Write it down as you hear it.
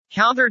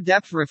Counter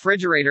depth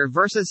refrigerator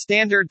versus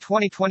standard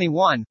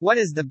 2021. What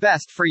is the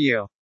best for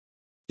you?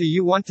 Do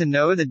you want to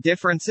know the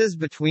differences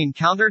between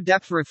counter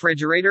depth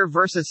refrigerator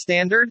versus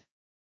standard?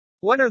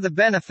 What are the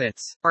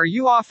benefits? Are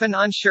you often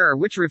unsure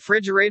which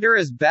refrigerator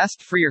is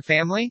best for your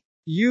family?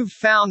 You've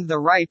found the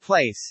right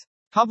place.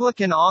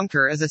 Publican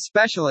Anchor is a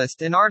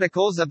specialist in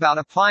articles about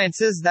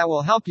appliances that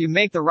will help you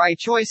make the right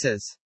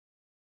choices.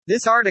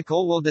 This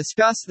article will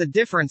discuss the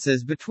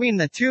differences between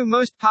the two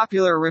most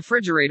popular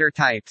refrigerator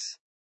types.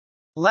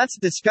 Let's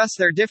discuss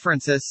their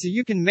differences so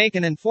you can make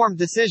an informed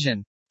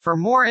decision. For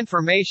more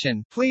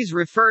information, please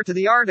refer to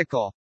the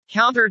article.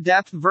 Counter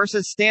depth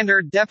versus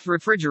standard depth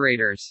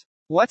refrigerators.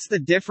 What's the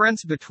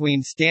difference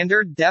between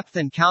standard depth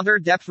and counter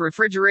depth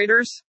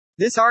refrigerators?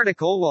 This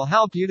article will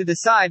help you to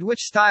decide which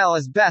style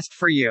is best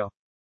for you.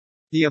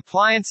 The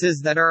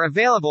appliances that are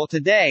available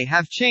today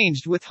have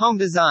changed with home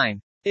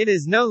design. It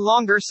is no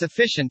longer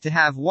sufficient to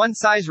have one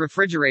size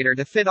refrigerator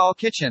to fit all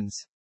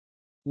kitchens.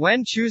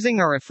 When choosing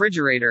a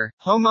refrigerator,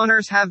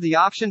 homeowners have the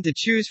option to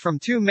choose from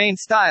two main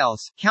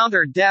styles,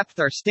 counter depth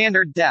or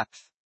standard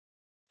depth.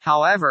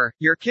 However,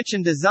 your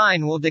kitchen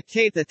design will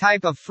dictate the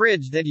type of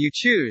fridge that you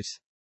choose.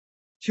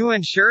 To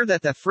ensure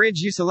that the fridge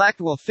you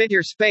select will fit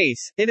your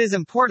space, it is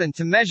important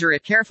to measure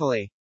it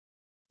carefully.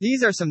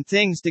 These are some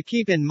things to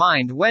keep in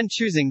mind when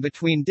choosing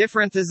between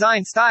different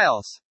design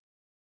styles.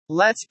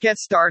 Let's get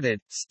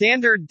started.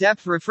 Standard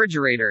depth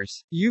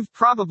refrigerators. You've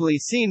probably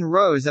seen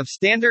rows of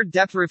standard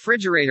depth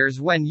refrigerators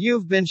when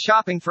you've been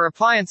shopping for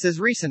appliances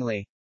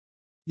recently.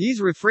 These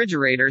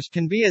refrigerators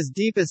can be as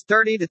deep as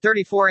 30 to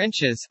 34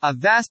 inches, a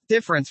vast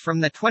difference from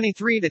the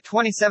 23 to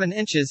 27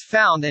 inches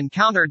found in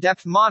counter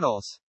depth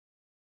models.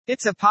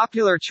 It's a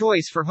popular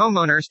choice for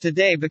homeowners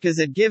today because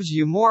it gives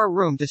you more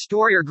room to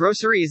store your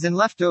groceries and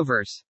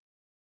leftovers.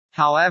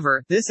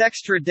 However, this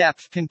extra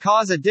depth can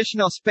cause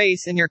additional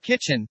space in your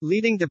kitchen,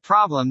 leading to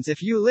problems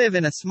if you live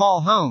in a small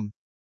home.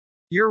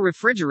 Your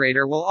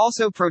refrigerator will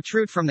also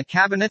protrude from the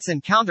cabinets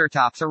and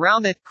countertops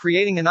around it,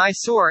 creating an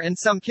eyesore in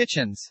some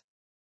kitchens.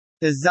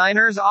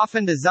 Designers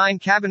often design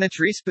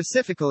cabinetry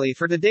specifically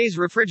for today's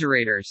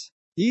refrigerators.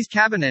 These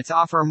cabinets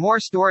offer more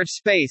storage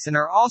space and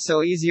are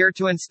also easier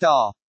to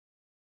install.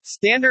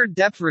 Standard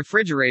depth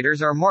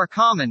refrigerators are more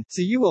common,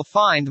 so you will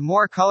find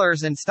more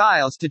colors and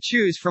styles to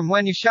choose from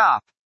when you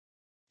shop.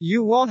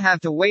 You won't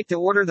have to wait to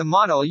order the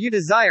model you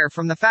desire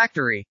from the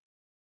factory.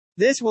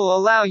 This will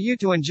allow you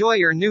to enjoy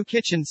your new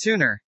kitchen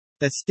sooner.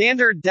 The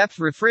standard depth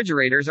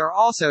refrigerators are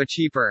also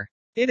cheaper.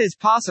 It is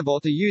possible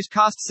to use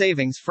cost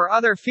savings for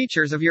other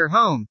features of your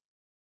home.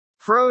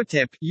 Pro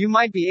tip: you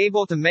might be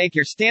able to make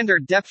your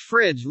standard depth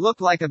fridge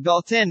look like a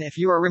built-in if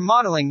you are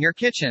remodeling your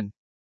kitchen.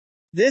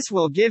 This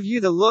will give you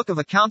the look of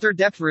a counter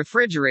depth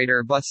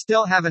refrigerator but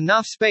still have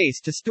enough space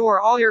to store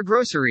all your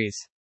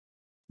groceries.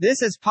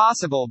 This is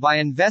possible by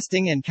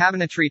investing in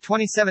cabinetry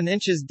 27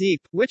 inches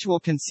deep, which will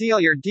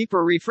conceal your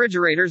deeper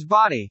refrigerator's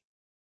body.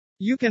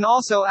 You can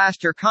also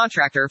ask your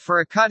contractor for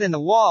a cut in the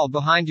wall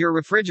behind your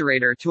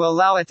refrigerator to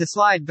allow it to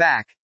slide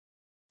back.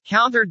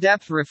 Counter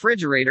depth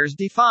refrigerators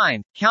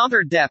defined.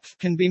 Counter depth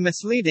can be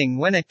misleading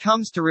when it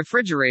comes to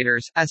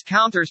refrigerators, as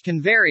counters can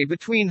vary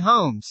between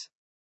homes.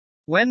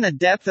 When the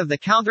depth of the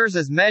counters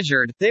is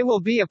measured, they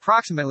will be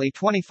approximately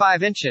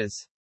 25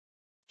 inches.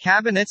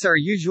 Cabinets are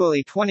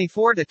usually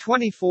 24 to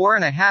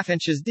 24.5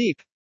 inches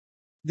deep.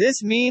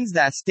 This means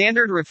that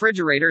standard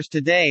refrigerators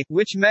today,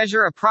 which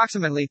measure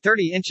approximately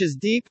 30 inches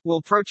deep,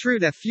 will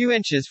protrude a few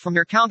inches from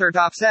your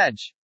countertop's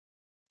edge.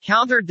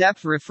 Counter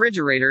depth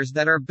refrigerators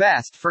that are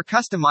best for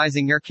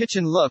customizing your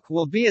kitchen look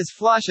will be as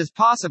flush as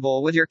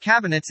possible with your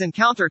cabinets and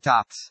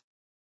countertops.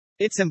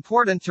 It's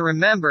important to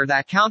remember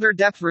that counter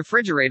depth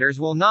refrigerators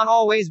will not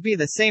always be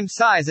the same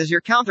size as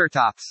your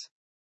countertops.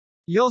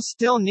 You'll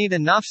still need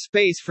enough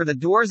space for the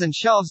doors and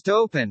shelves to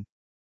open.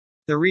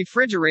 The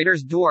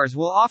refrigerator's doors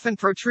will often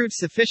protrude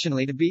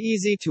sufficiently to be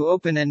easy to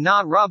open and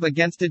not rub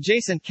against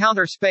adjacent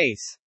counter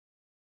space.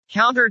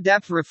 Counter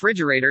depth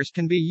refrigerators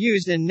can be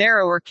used in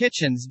narrower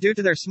kitchens due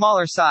to their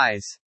smaller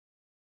size.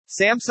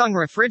 Samsung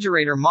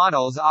refrigerator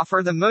models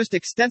offer the most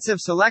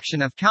extensive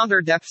selection of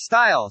counter depth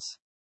styles.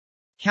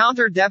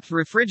 Counter depth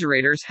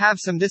refrigerators have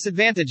some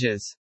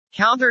disadvantages.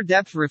 Counter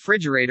depth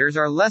refrigerators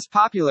are less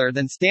popular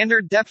than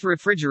standard depth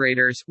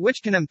refrigerators,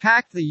 which can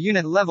impact the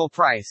unit level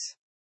price.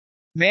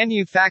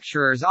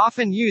 Manufacturers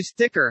often use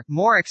thicker,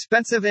 more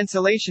expensive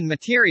insulation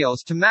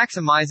materials to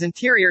maximize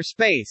interior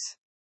space.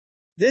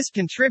 This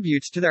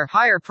contributes to their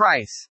higher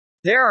price.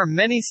 There are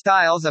many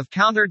styles of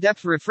counter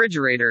depth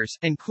refrigerators,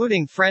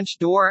 including French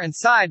door and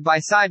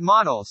side-by-side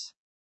models.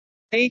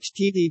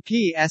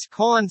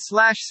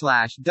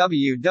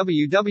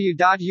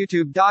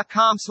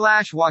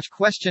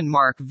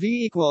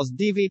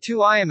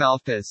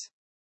 https://www.youtube.com/watch?v=dv2imlfs.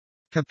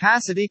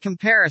 Capacity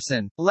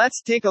comparison.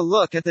 Let's take a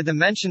look at the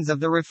dimensions of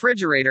the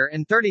refrigerator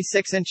in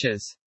 36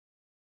 inches.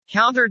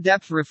 Counter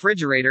depth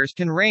refrigerators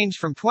can range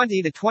from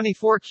 20 to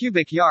 24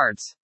 cubic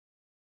yards.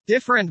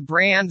 Different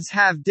brands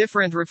have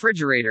different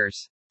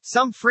refrigerators.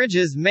 Some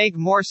fridges make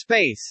more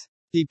space.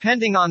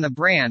 Depending on the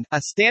brand,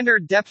 a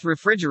standard depth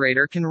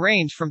refrigerator can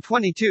range from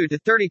 22 to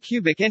 30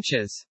 cubic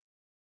inches.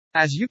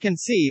 As you can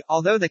see,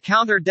 although the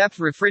counter depth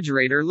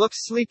refrigerator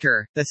looks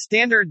sleeker, the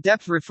standard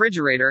depth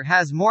refrigerator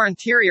has more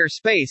interior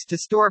space to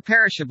store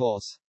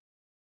perishables.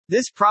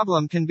 This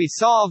problem can be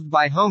solved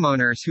by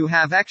homeowners who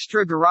have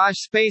extra garage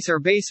space or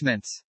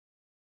basements.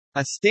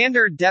 A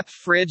standard depth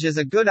fridge is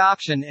a good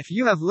option if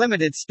you have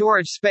limited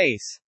storage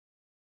space.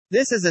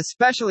 This is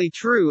especially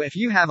true if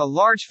you have a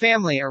large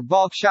family or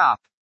bulk shop.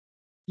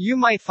 You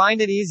might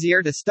find it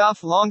easier to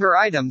stuff longer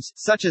items,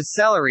 such as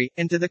celery,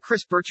 into the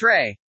crisper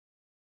tray.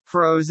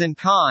 Pros and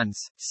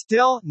cons.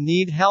 Still,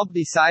 need help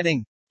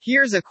deciding?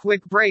 Here's a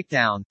quick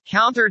breakdown.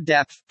 Counter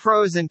depth,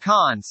 pros and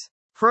cons.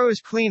 Pros: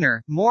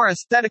 cleaner, more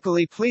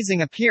aesthetically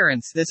pleasing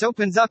appearance. This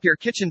opens up your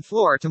kitchen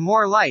floor to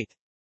more light.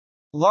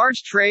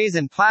 Large trays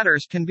and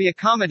platters can be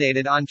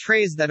accommodated on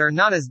trays that are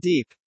not as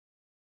deep.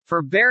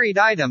 For buried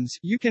items,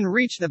 you can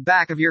reach the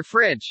back of your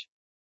fridge.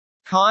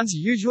 Cons: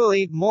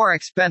 usually more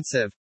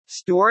expensive.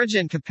 Storage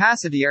and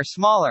capacity are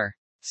smaller.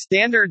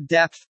 Standard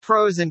depth,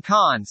 pros and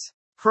cons.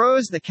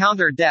 Pros: the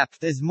counter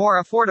depth is more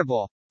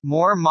affordable.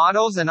 More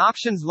models and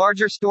options,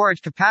 larger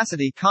storage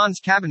capacity. Cons: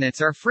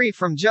 cabinets are free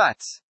from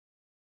juts.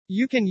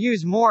 You can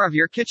use more of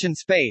your kitchen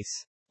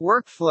space.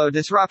 Workflow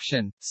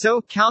disruption.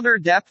 So, counter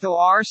depth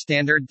or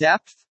standard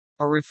depth?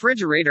 A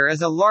refrigerator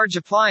is a large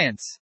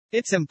appliance.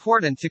 It's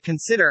important to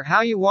consider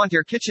how you want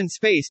your kitchen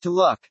space to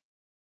look.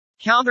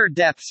 Counter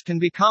depths can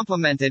be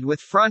complemented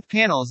with front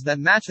panels that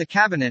match the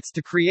cabinets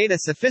to create a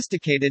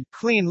sophisticated,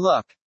 clean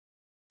look.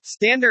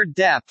 Standard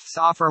depths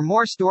offer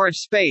more storage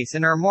space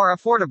and are more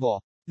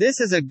affordable. This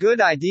is a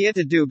good idea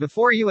to do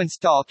before you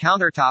install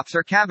countertops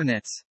or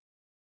cabinets.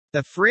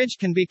 The fridge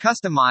can be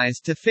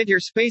customized to fit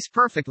your space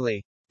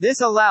perfectly.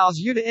 This allows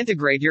you to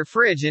integrate your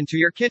fridge into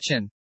your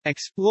kitchen.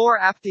 Explore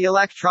the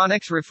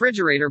Electronics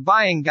Refrigerator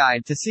Buying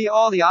Guide to see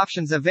all the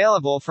options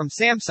available from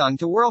Samsung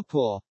to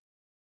Whirlpool.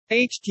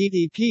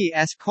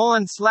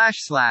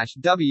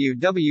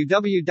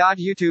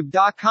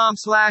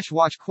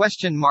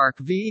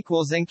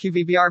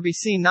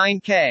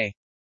 https://www.youtube.com/watch?v=nqvbrbc9k.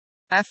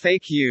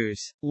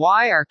 FAQs.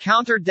 Why are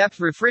counter depth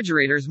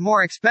refrigerators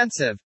more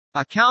expensive?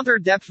 A counter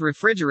depth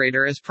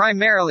refrigerator is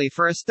primarily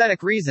for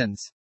aesthetic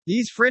reasons.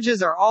 These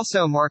fridges are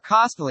also more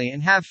costly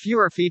and have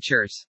fewer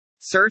features.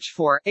 Search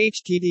for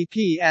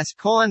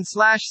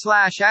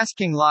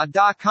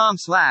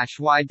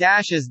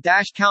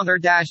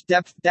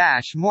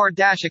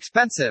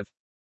https://askinglot.com/why-is-counter-depth-more-expensive.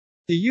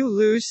 Do you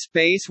lose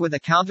space with a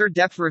counter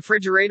depth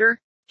refrigerator?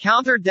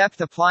 Counter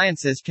depth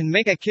appliances can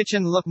make a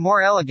kitchen look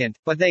more elegant,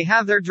 but they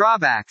have their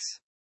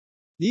drawbacks.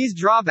 These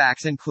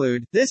drawbacks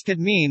include: this could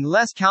mean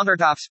less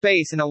countertop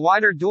space and a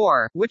wider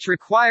door, which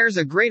requires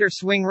a greater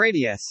swing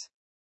radius.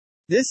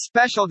 This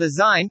special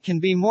design can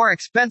be more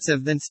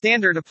expensive than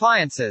standard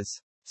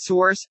appliances.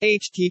 Source: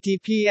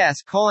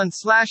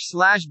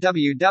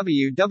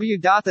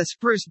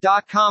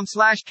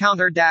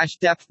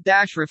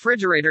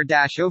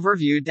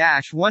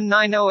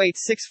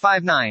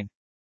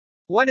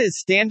 What is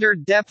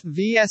standard depth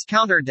vs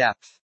counter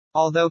depth?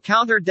 Although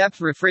counter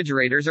depth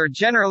refrigerators are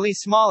generally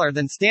smaller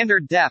than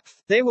standard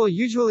depth, they will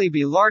usually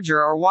be larger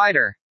or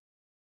wider.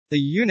 The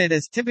unit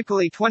is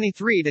typically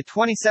 23 to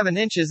 27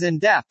 inches in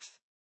depth.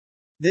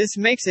 This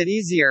makes it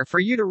easier for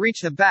you to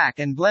reach the back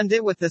and blend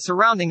it with the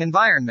surrounding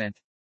environment.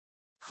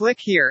 Click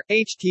here,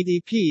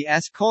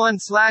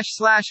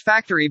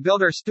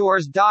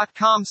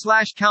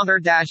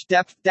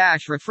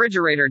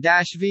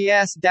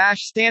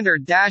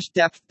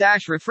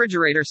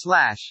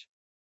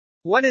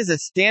 What is a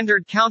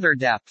standard counter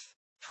depth?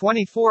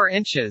 24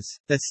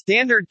 inches. The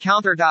standard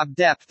countertop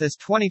depth is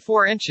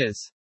 24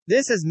 inches.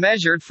 This is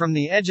measured from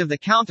the edge of the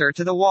counter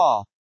to the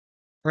wall.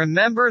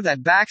 Remember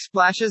that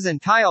backsplashes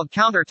and tiled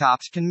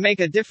countertops can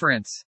make a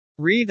difference.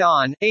 Read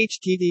on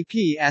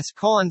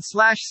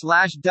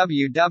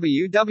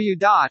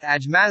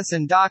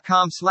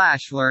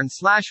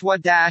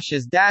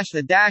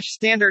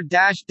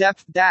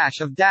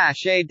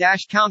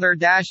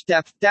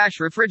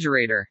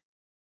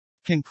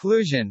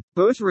Conclusion.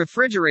 Both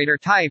refrigerator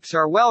types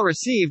are well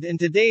received in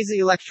today's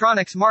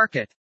electronics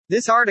market.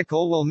 This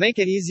article will make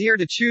it easier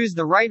to choose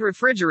the right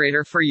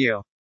refrigerator for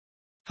you.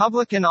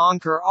 Publican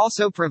Anchor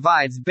also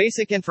provides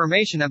basic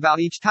information about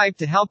each type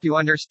to help you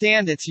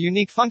understand its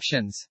unique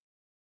functions.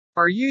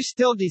 Are you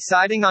still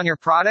deciding on your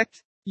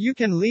product? You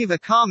can leave a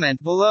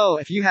comment below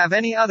if you have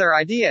any other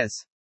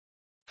ideas.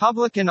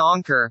 Publican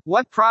Anchor,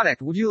 what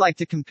product would you like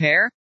to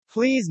compare?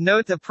 Please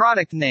note the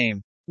product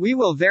name. We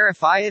will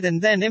verify it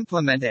and then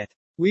implement it.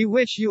 We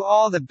wish you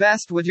all the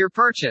best with your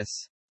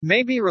purchase.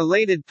 Maybe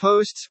related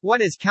posts: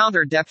 what is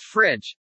counter depth fridge?